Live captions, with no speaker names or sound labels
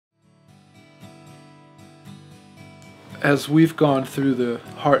As we've gone through the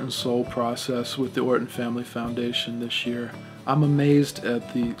heart and soul process with the Orton Family Foundation this year, I'm amazed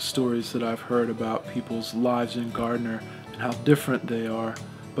at the stories that I've heard about people's lives in Gardiner and how different they are,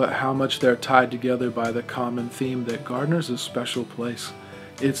 but how much they're tied together by the common theme that Gardiner's a special place.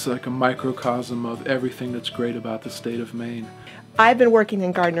 It's like a microcosm of everything that's great about the state of Maine. I've been working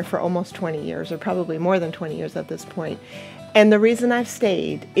in Gardiner for almost 20 years, or probably more than 20 years at this point. And the reason I've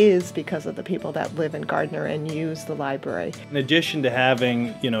stayed is because of the people that live in Gardiner and use the library. In addition to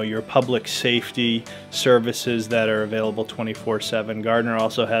having, your public safety services that are available 24/7, Gardiner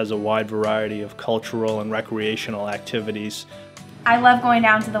also has a wide variety of cultural and recreational activities. I love going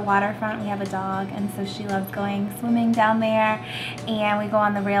down to the waterfront. We have a dog, and so she loves going swimming down there, and we go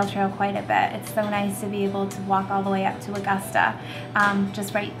on the rail trail quite a bit. It's so nice to be able to walk all the way up to Augusta,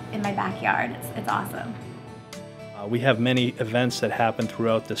 just right in my backyard. It's awesome. We have many events that happen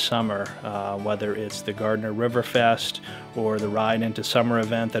throughout the summer, whether it's the Gardiner River Fest or the Ride into Summer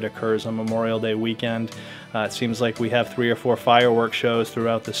event that occurs on Memorial Day weekend. It seems like we have 3 or 4 fireworks shows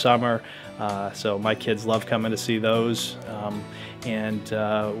throughout the summer, so my kids love coming to see those.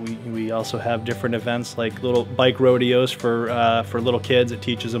 We also have different events like little bike rodeos for little kids. It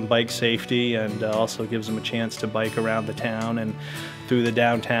teaches them bike safety and also gives them a chance to bike around the town and through the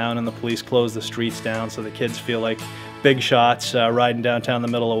downtown, and the police close the streets down so the kids feel like big shots riding downtown the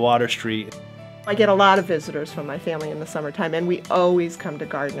middle of Water Street. I get a lot of visitors from my family in the summertime, and we always come to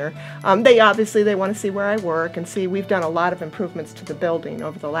Gardiner. They obviously want to see where I work and see we've done a lot of improvements to the building.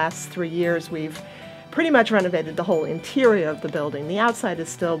 Over the last 3 years, we've pretty much renovated the whole interior of the building. The outside is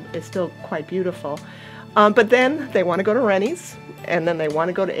still quite beautiful. But then they want to go to Rennie's, and then they want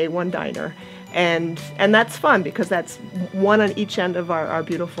to go to A1 Diner. And that's fun because that's one on each end of our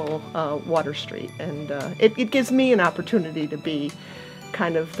beautiful Water Street. And it gives me an opportunity to be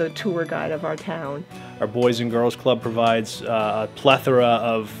kind of the tour guide of our town. Our Boys and Girls Club provides a plethora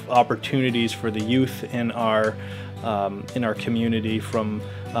of opportunities for the youth in our community from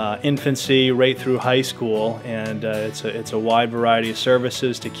infancy right through high school, and it's a wide variety of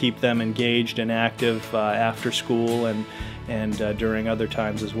services to keep them engaged and active after school and during other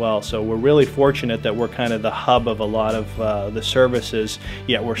times as well. So we're really fortunate that we're kind of the hub of a lot of the services,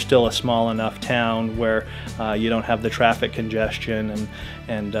 yet we're still a small enough town where you don't have the traffic congestion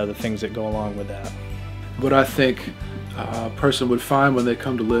and the things that go along with that. What I think a person would find when they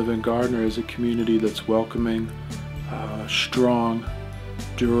come to live in Gardiner is a community that's welcoming, strong,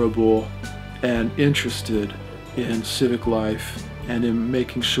 durable, and interested in civic life and in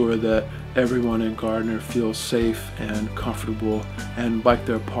making sure that everyone in Gardiner feels safe and comfortable and like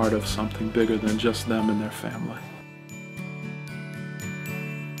they're part of something bigger than just them and their family.